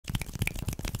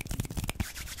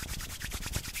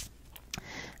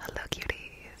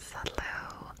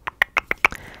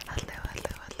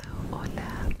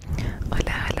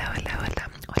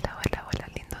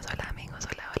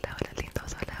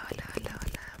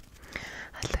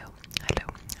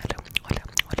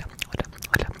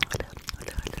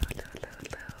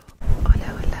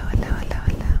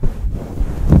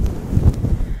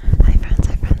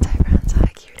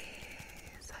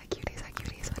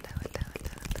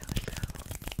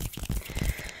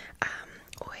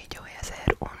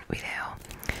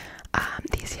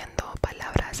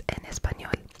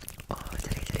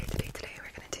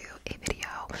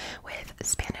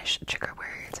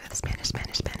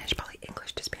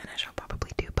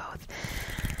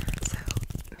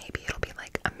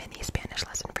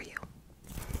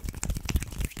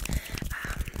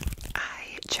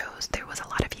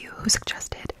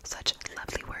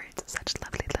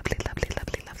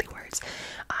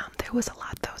It was a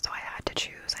lot though, so I had to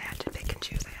choose. I had to pick and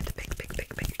choose. I had to pick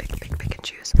and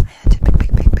choose. I had to pick.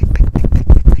 I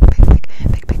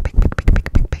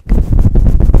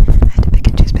had to pick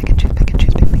and choose, pick and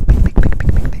choose.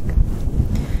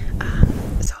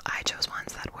 So I chose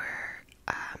ones that were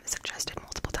suggested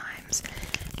multiple times,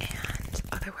 and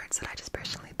other words that I just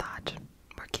personally thought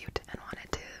were cute and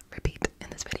wanted to repeat in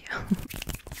this video.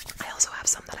 I also have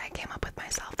some that I came up with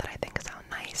myself that I think sound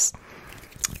nice.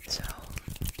 So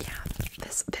yeah,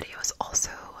 this video is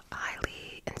also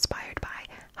highly inspired by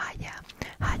Haya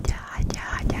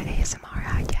ASMR.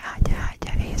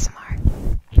 ASMR.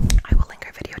 I will link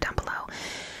her video down below.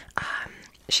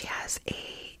 She has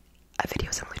a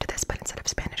video similar to this, but instead of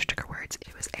Spanish trigger words,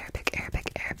 it was Arabic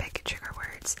trigger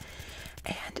words.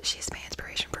 And she's my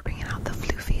inspiration for bringing out the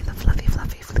fluffy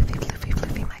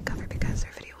mic cover, because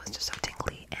her video was just so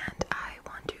tingly, and I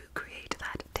want to create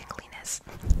that tingliness.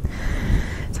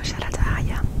 So shout out to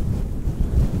Aya.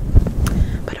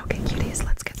 But okay, cuties,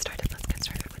 let's get started with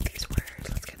these words.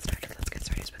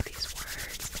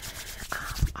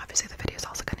 Obviously the video is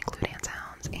also going to include hand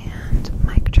sounds and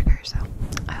mic triggers, so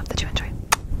I hope that you enjoy.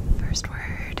 First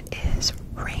word is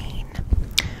rain,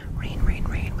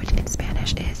 which in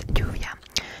Spanish is lluvia.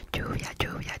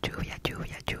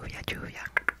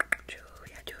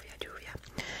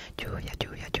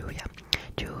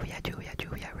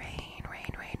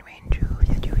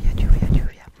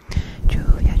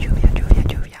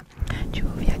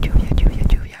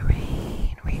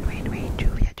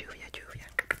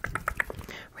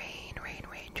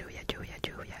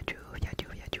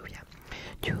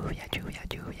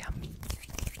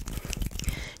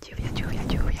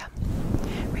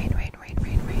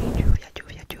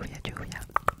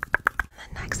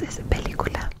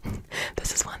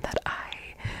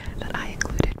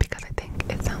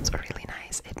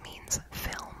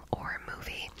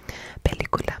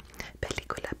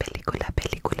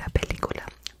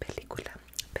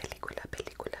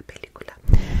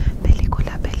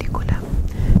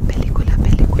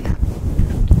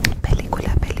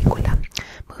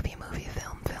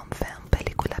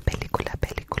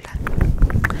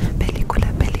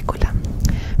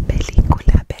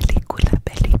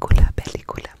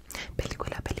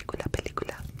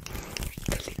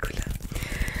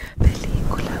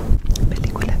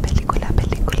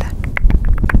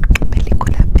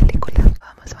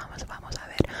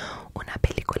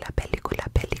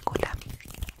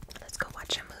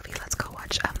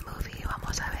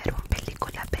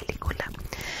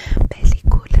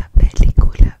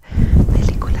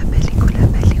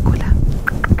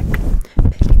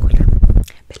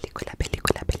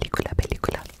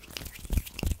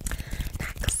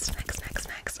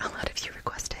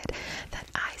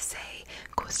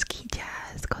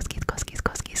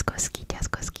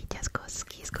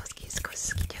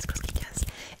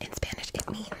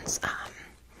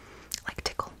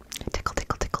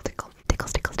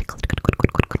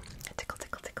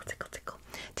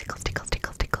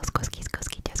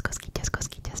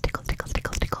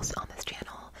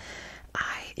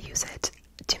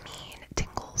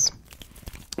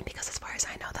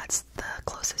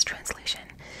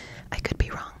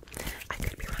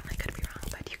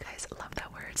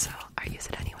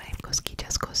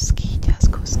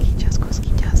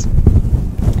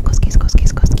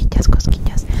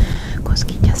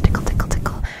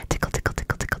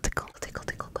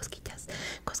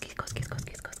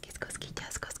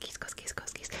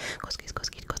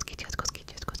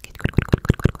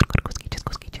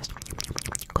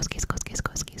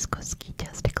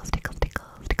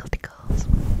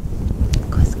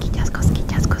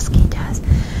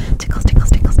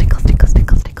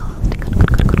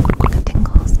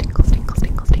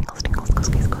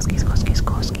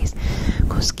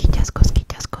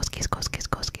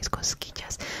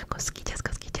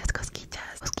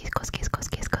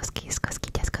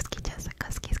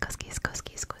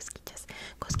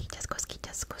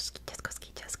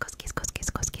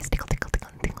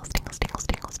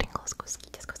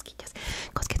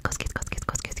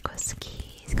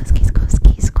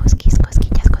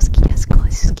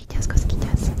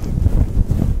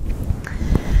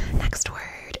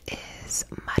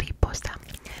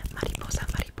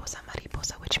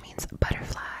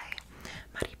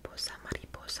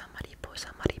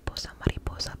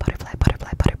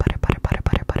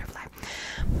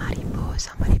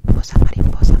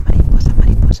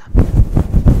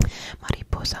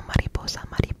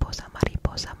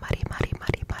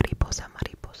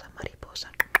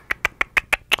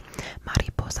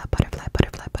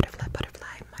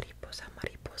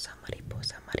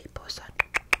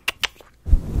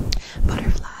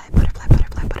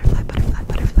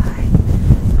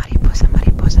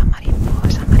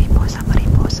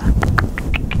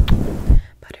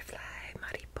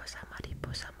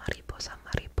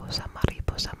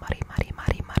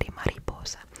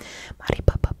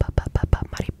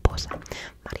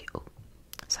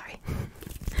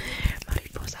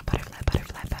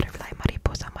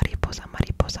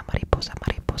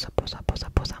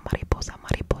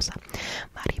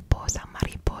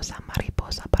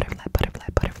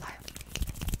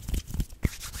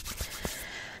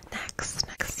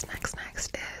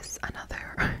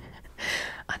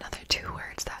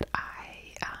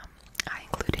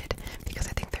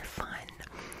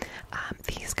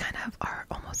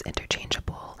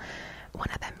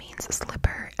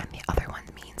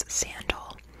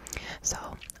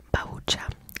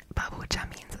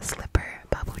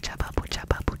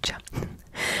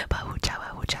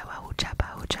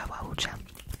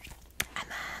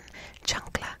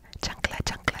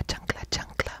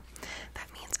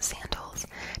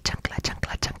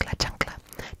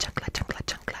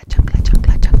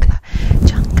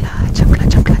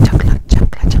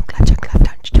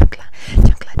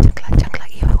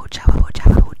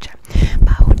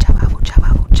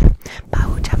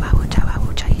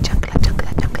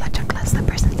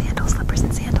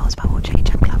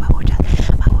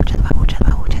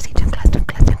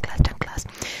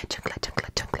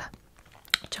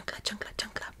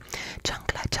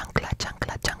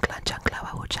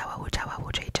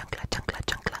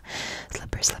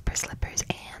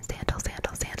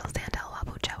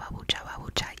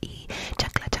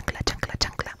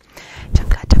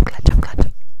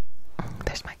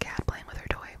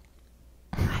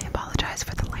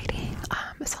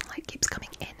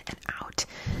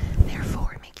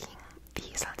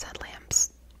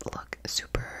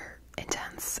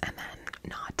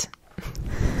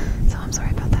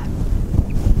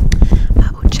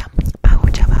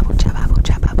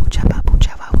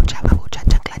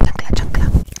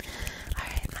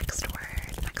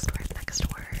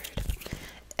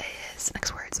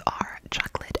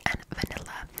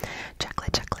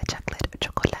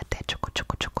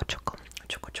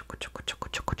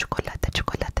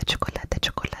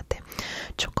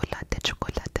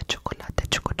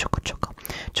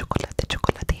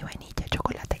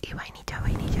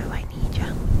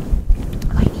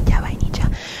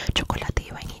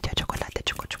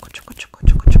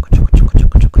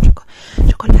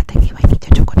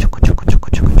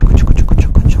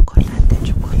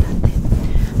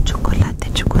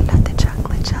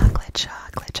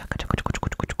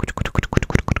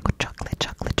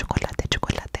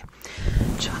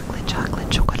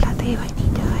 chocolate,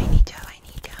 vainilla, vainilla,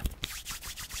 vainilla.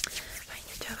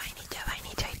 Vainilla, vainilla,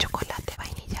 vainilla y chocolate,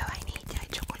 vainilla, vainilla y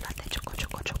chocolate,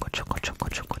 chocolate.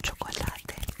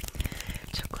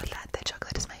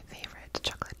 Chocolate is my favorite.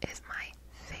 Chocolate is my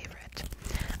favorite.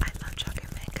 I love chocolate.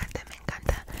 Me encanta, me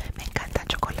encanta. Me encanta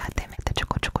chocolate. Me encanta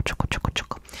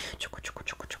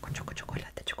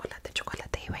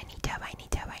chocolate y vainilla,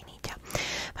 vainilla, vainilla.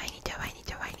 Vainilla,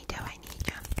 vainilla, vainilla,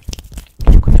 vainilla.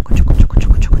 Chocolate y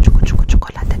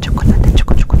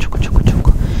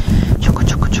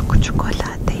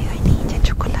vainilla,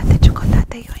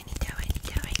 chocolate y vainilla,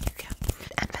 vainilla.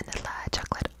 And vanilla,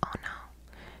 chocolate, oh no.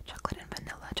 Chocolate and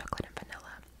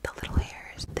vanilla. The little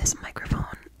hairs. This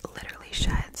microphone literally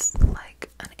sheds like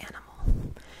an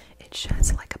animal. It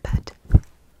sheds like a pet.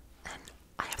 And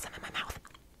I have some in my mouth.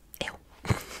 Ew.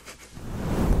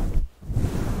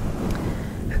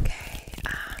 Okay,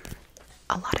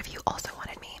 a lot of you also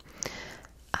wanted me.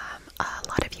 A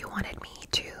lot of you wanted me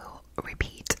to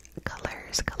repeat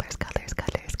colors. Colores,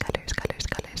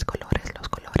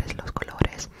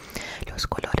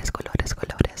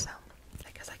 So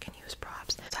I guess I can use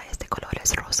props. So este color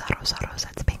es rosa,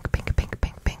 it's pink.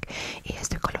 Y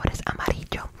este color es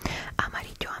amarillo.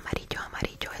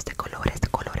 Este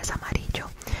color es amarillo.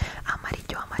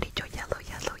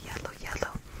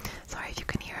 Yellow. Sorry if you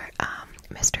can hear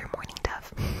Mr. Morning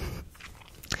Dove.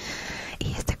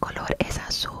 Y este color es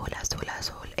azul.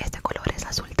 Este color es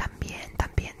azul también.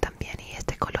 Y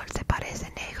este color se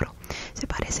parece negro,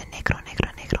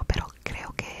 pero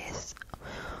creo que es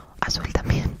azul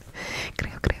también.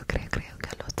 Creo que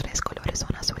los tres colores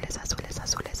son azules.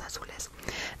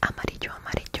 Amarillo,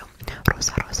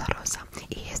 rosa.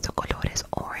 Y este color es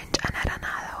orange,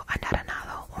 anaranjado.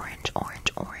 Orange,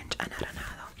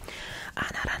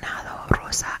 anaranjado,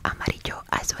 rosa, amarillo,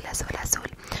 azul.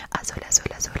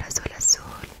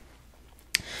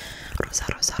 Rosa,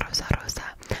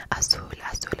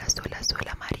 azul,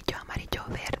 amarillo,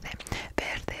 verde.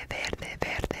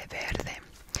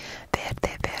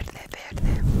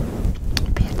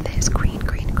 Verde es green,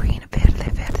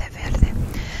 verde.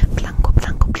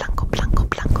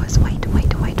 Blanco es white.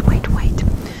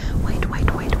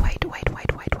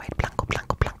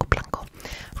 Blanco.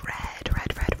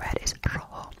 Red is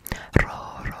rojo.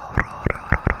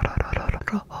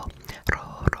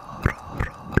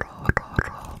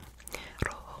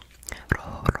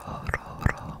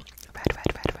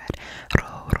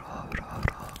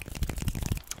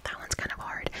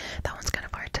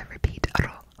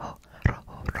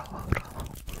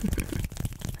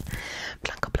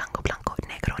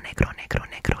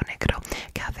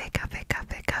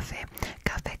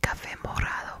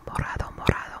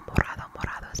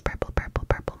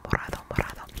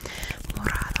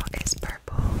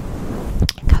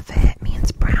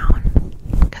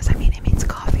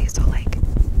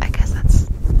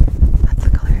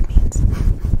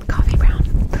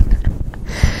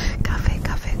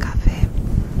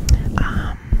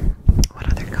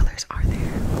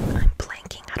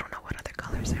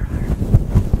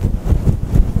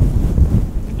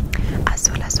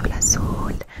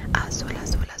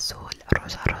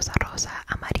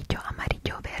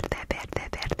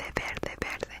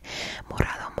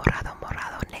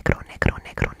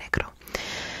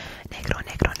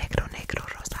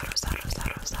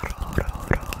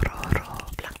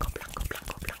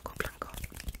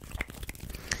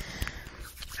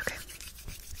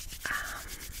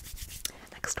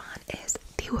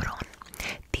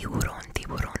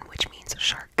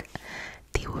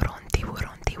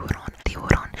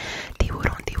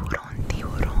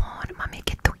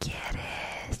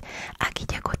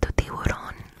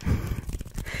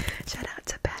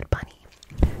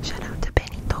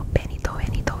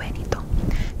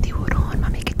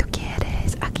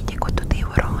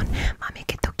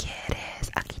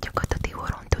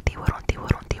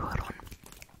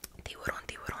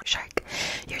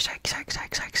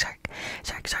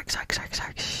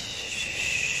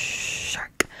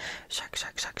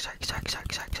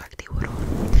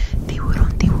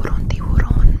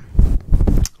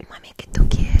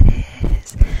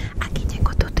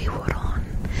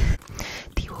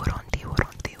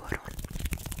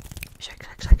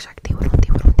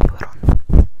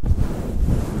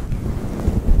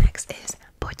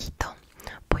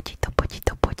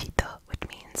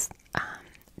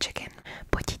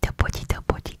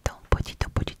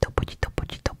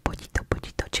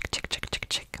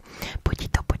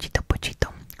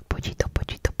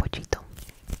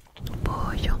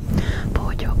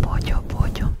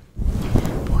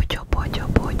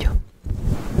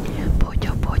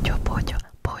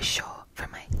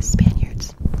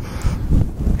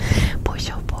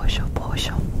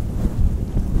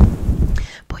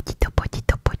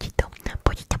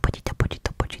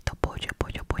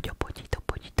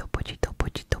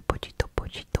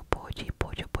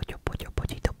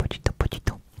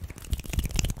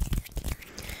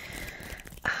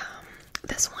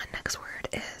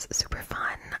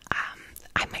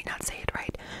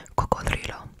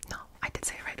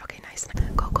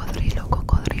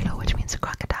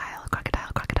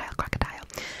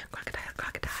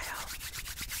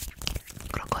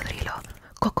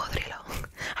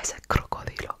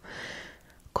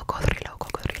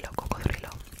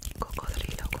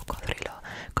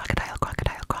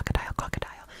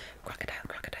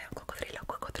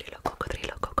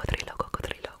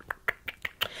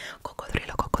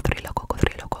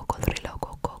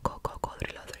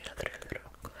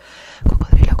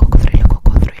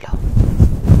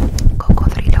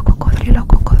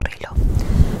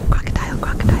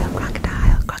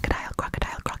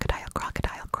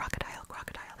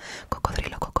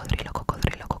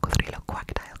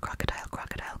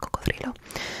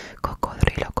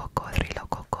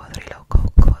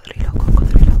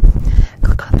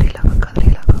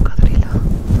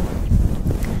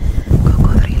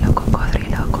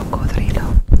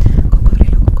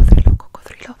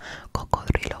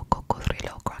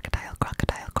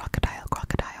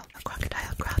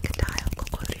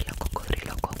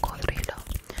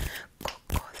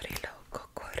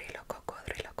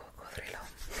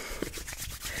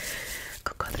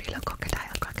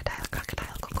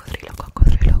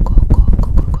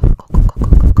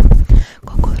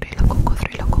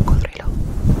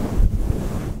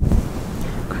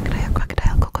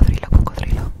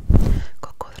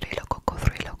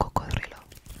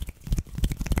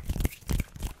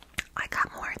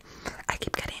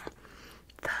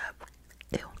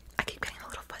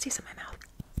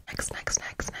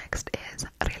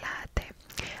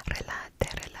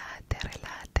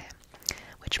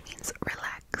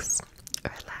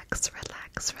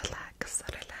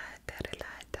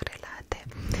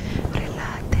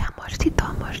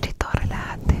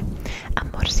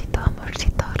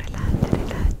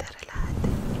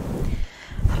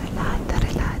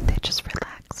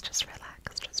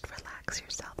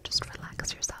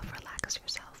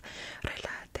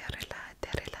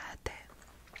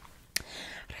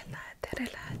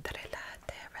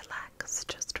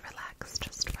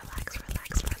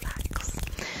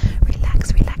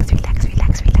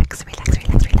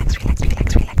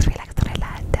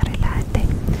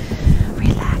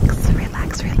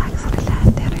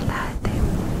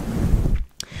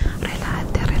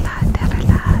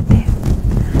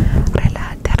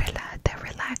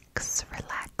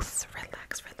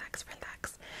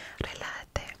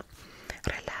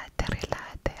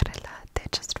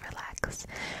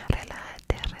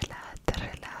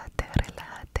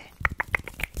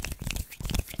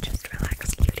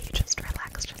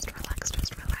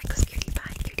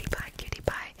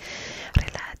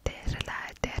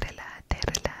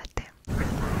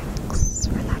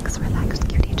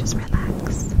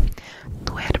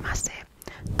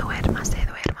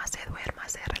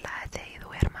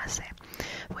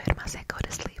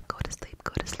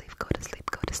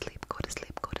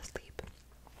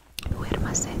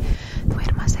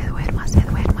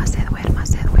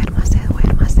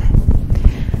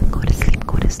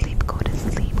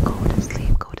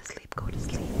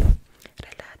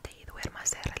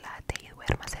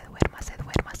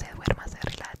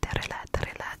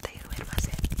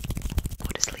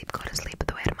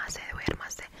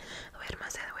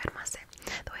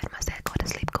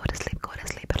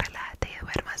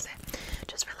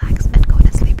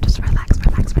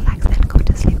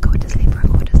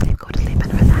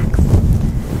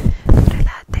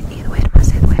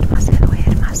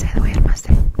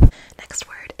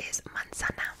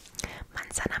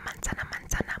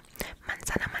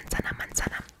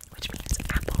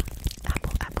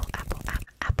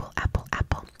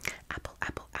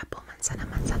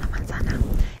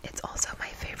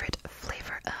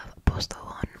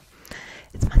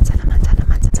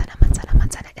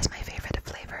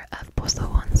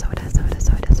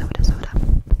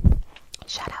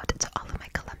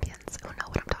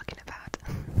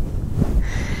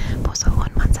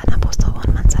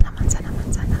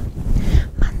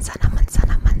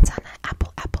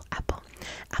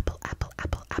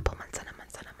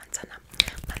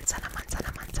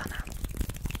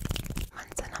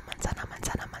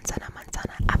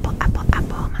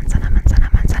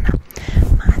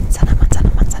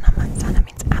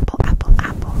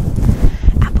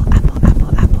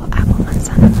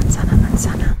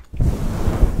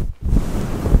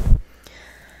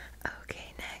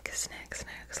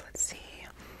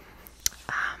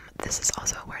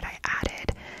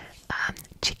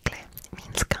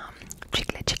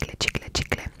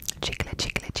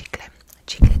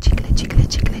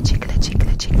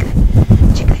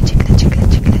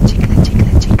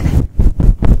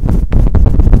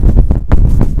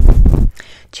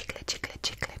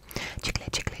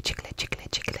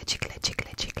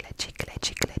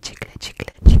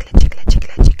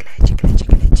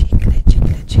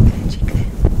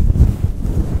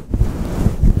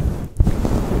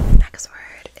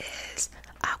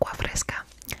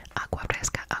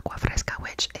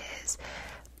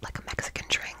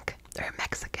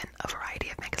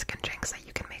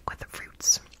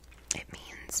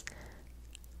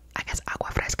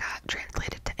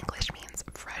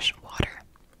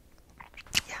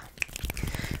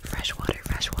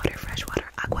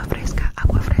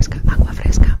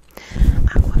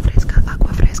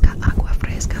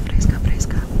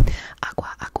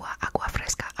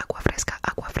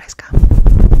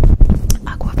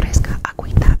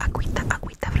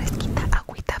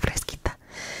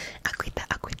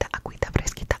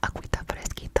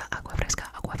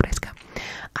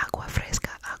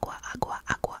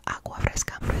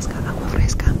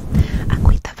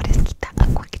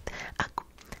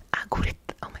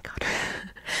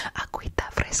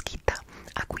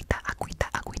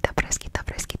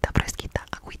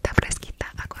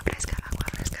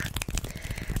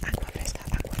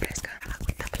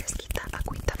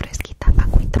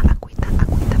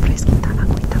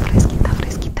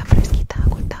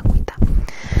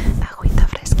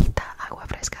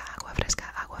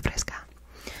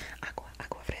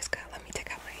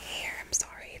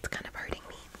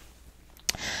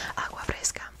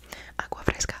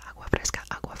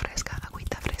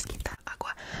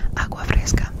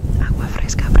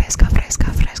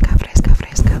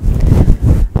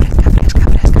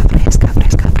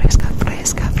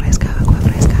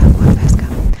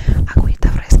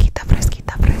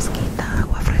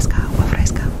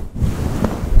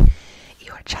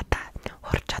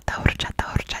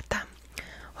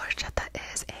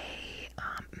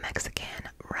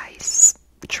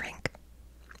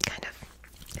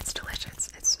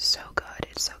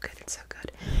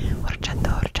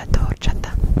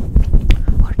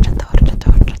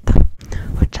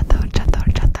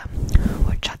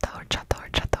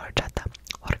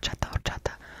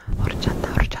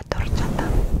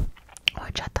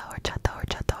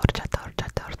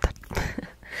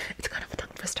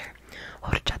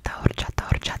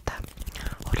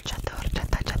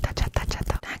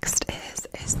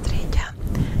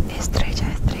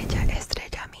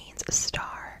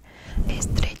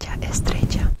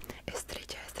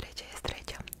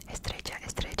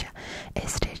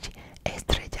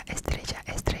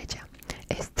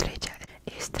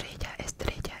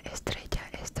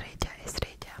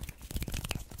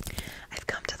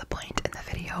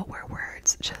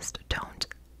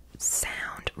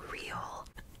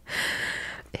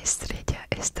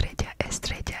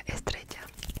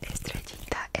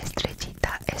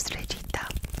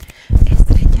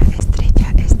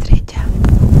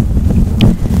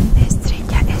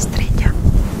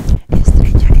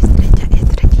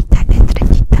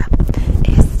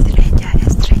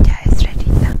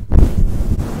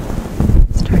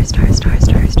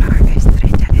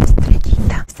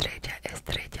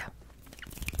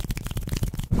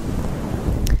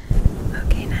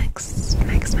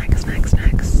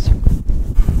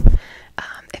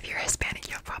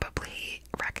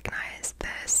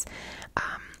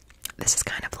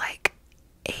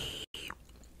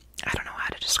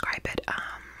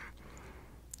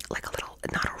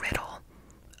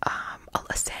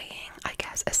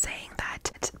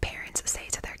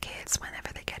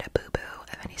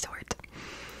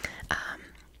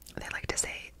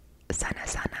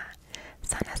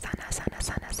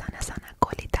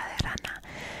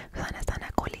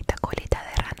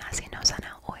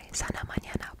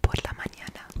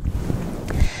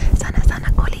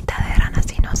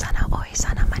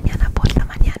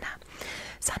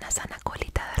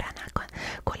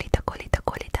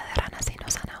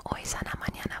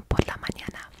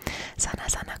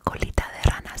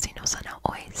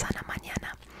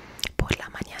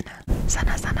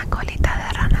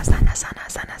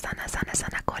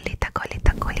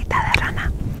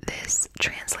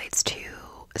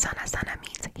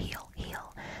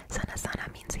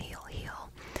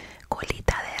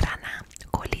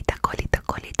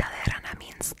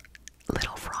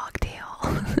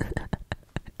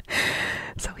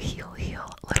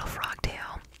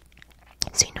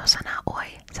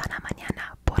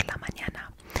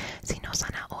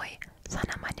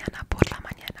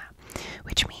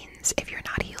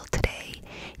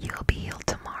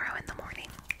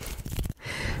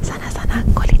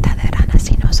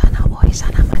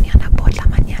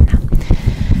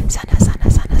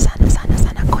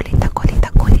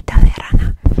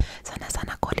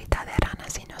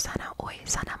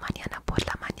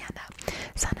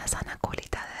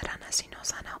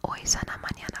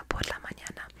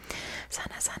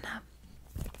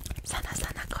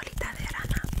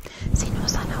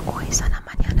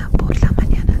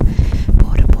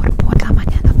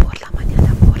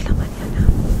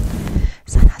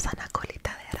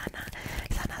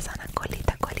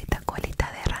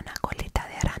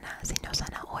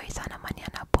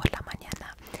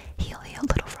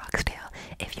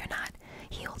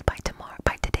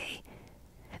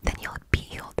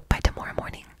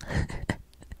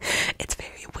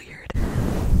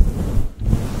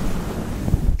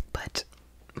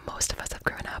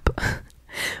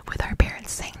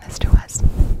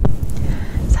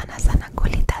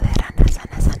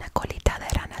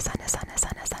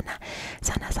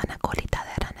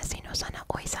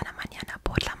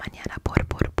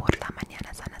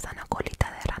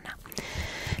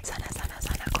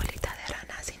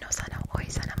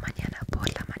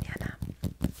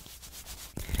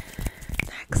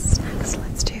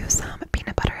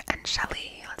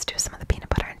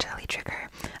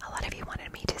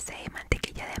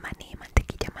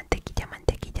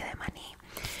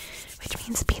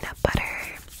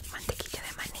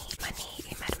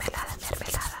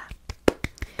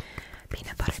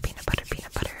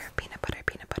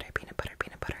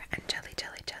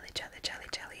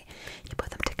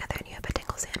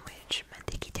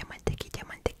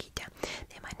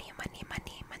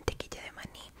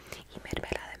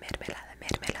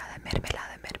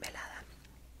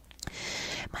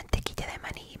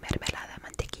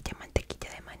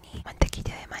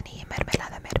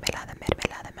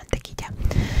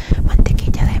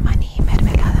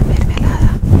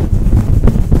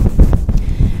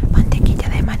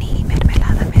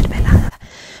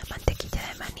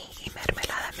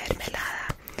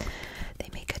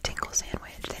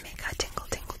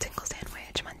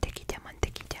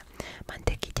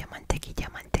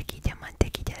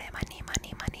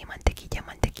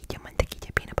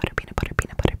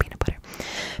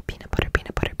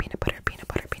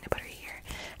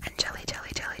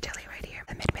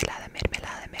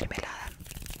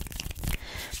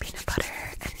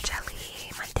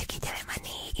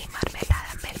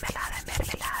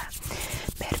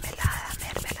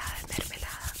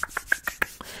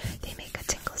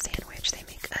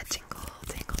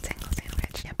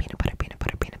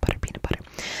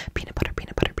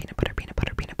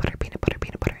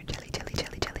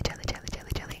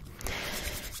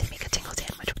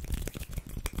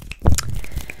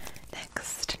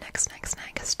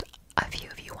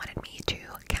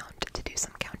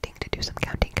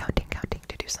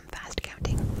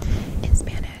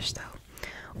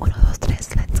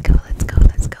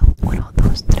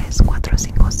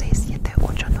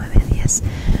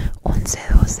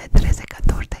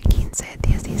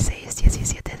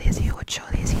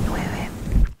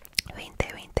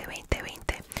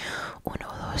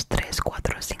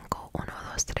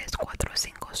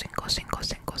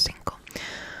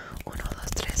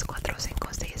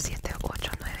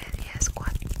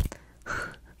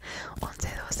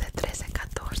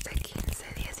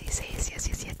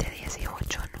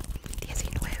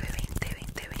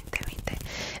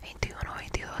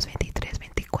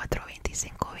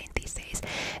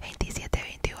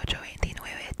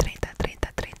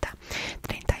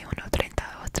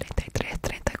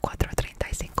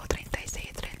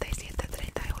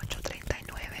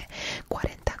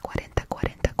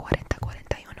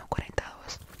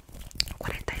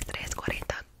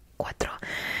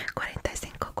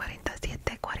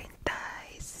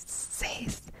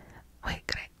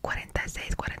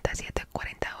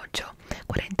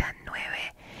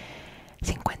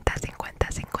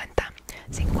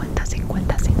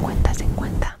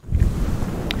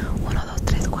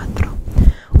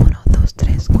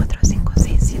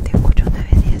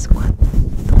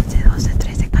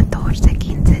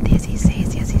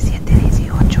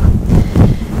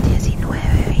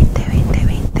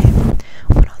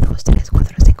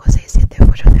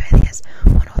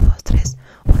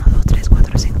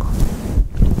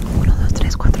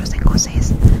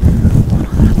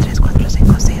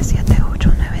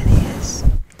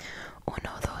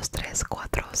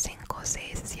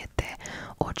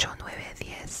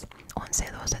 11,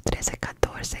 12, 13,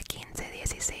 14, 15,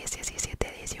 16,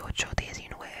 17, 18, 19,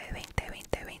 20, 20,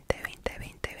 20, 20,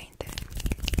 20, 20.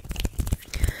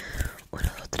 1,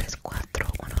 2, 3, 4,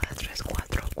 1, 2, 3, 4,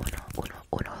 1, 1,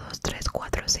 1, 2, 3, 4,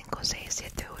 5, 6,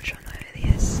 7, 8, 9,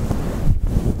 10.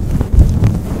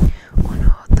 1,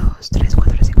 2, 3, 4,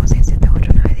 5, 6, 7, 8,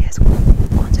 9, 10.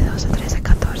 11, 12, 13,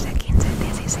 14,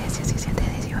 15, 16, 17,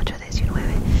 18, 19,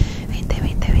 20,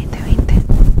 20, 20,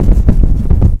 20.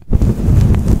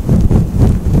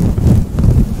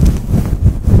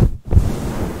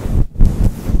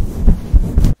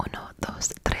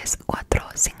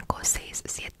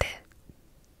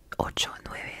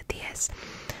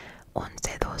 1,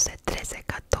 2, 3, 4, 5, 6,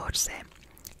 7, 8, 9, 10,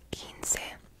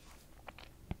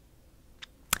 11, 12,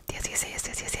 13, 14, 15,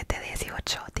 16, 17, 18,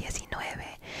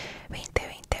 19, 20,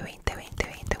 20, 20, 20,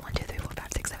 20, 1, 2, 3, 4,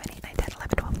 5, 6, 7, 8, 9, 10,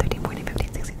 11, 12, 13, 14,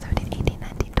 15, 16, 17, 18,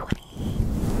 19, 20.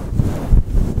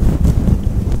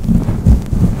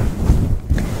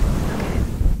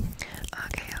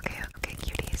 Okay,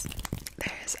 cuties.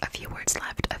 There's a few words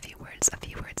left, a few words.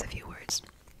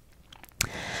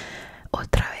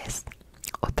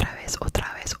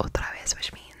 Otra vez,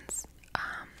 which means,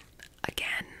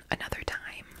 again, another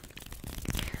time.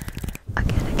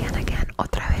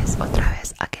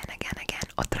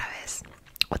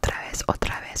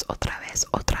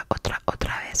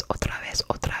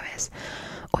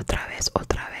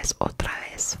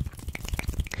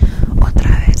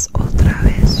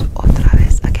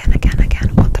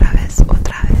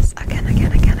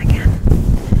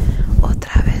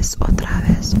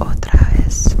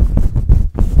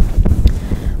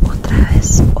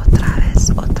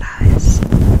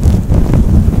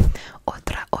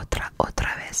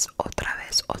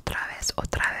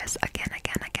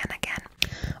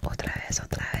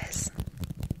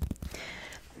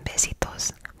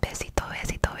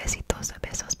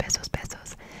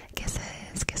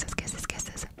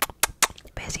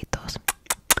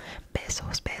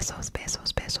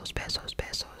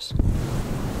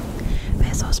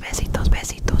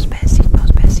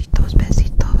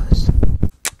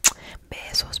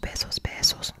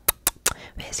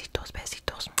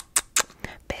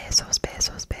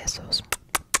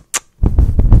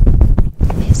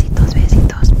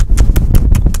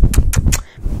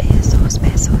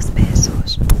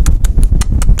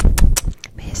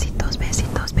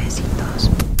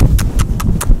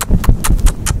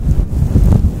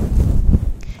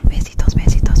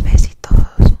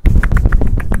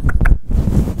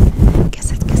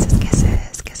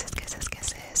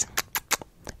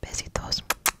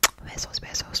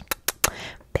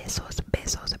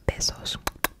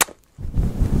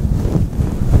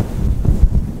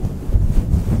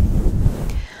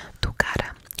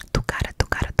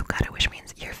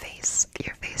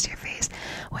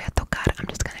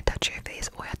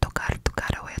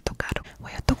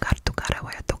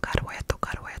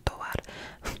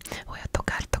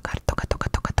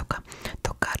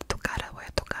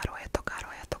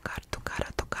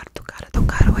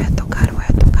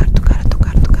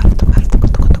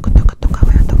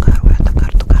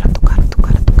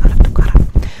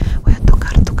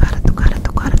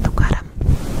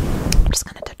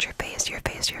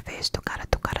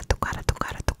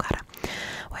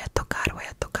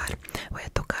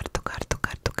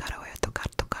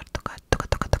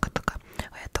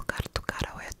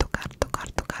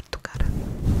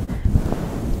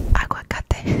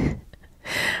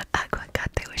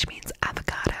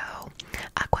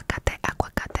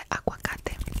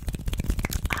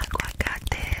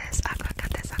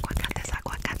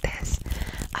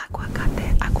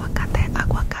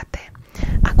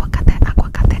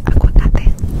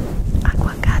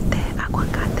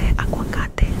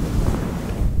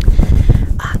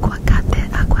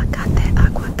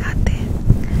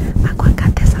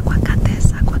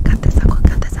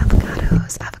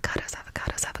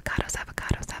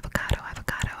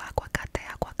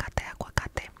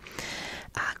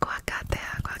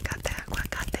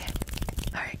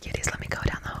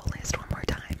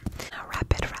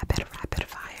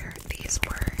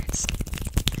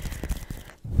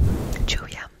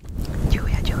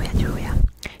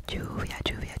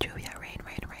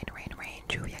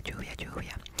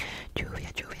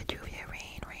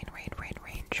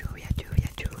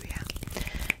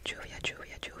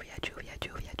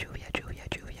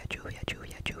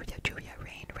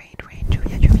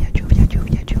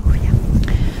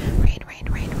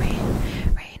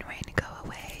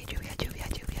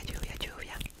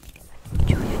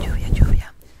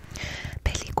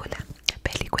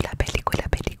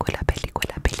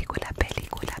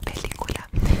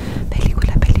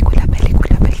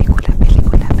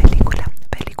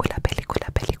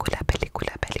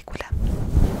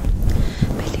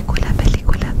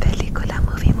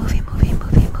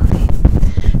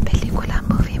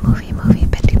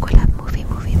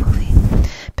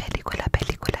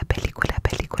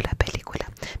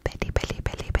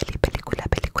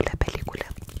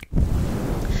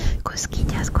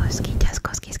 cosquillas,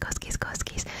 cosquis, cosquis,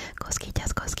 cosquis,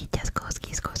 cosquillas, cosquillas,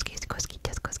 cosquis, cosquis,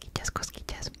 cosquillas, cosquillas,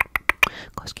 cosquillas,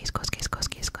 cosquis, cosquis,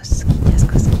 cosquis, cosquillas,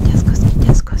 cosquillas,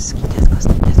 cosquillas, cosquillas,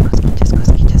 cosquillas, cosquillas,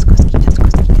 cosquillas, cosquillas,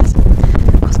 cosquillas,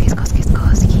 cosquis, cosquis,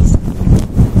 cosquis,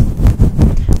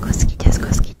 cosquillas,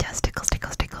 cosquillas, tickles,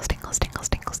 tickles, tickles, tickles, tickles,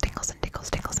 tickles, tickles, and tickles,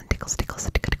 tickles, and tickles, tickles,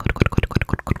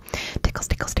 tickles,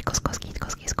 tickles, tickles, cosquis,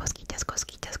 cosquis, cosquillas,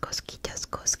 cosquillas, cosquillas,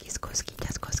 cosquis,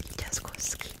 cosquillas, cosquillas, cosquillas,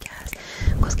 cosquis,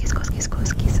 cosquis, cosquis, cosquis,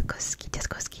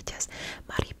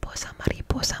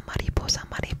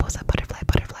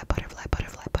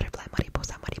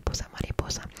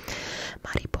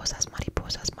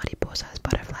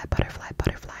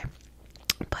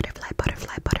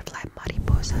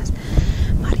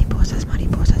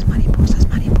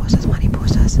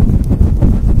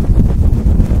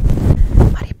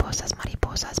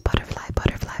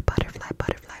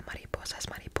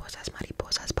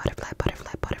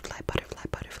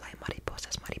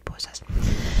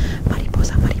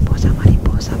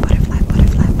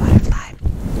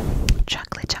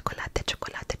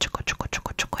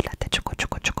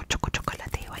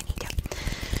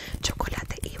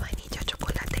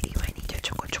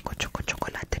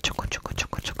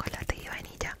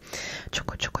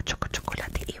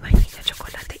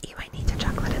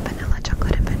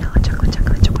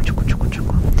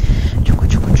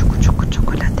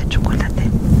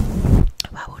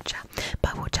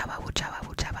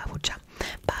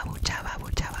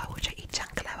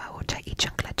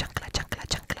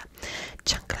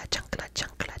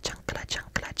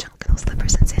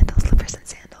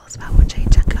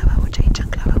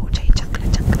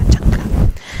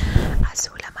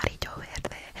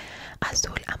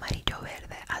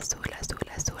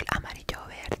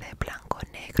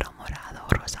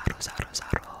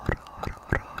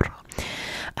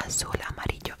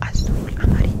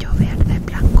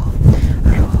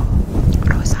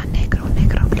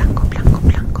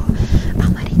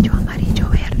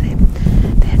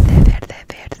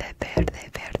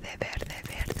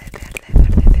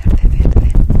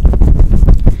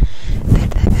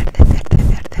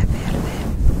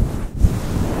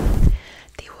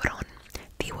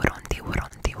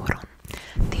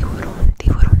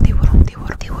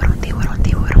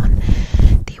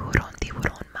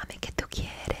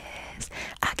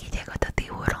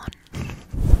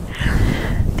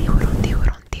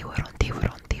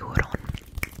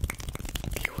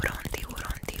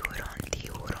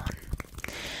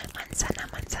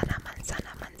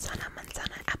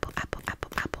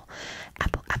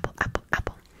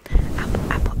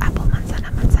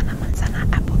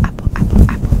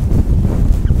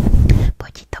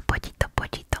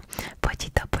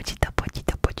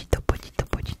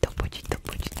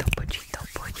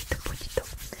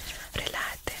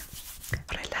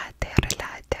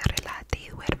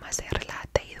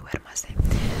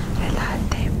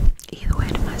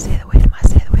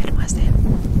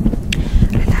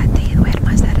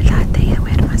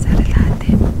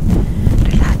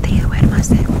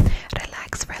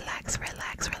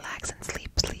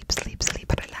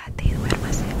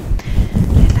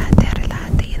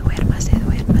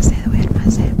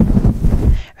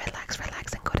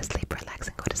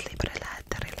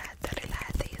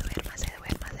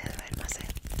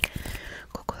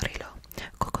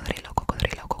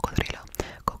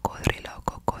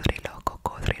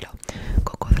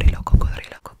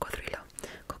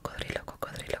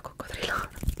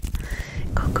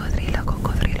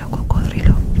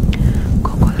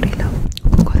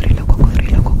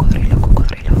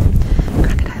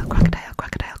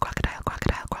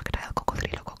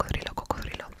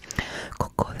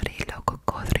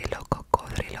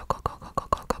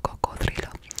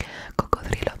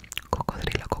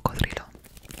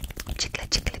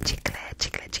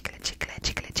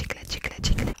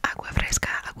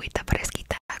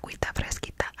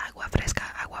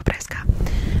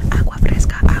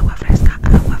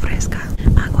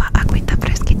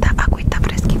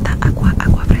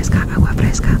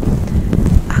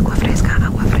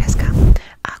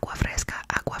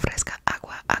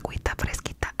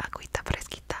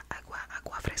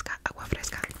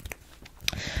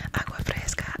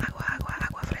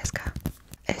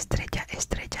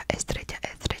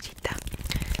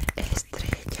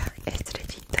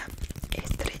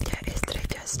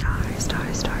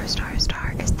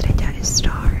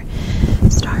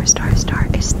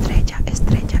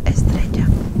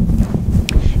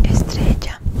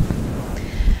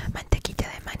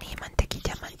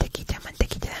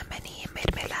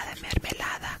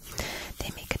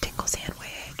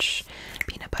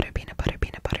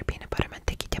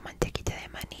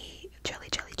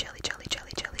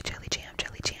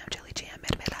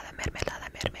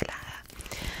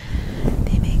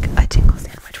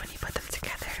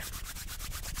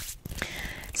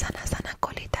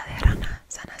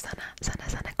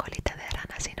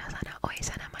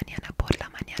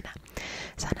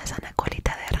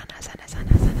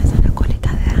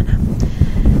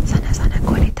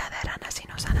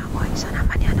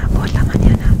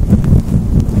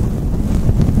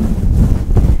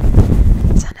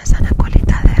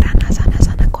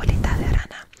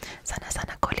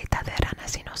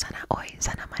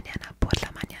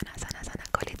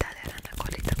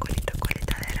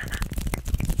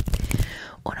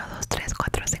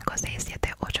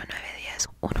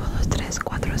 3,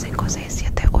 4, 5, 6,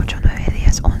 7, 8,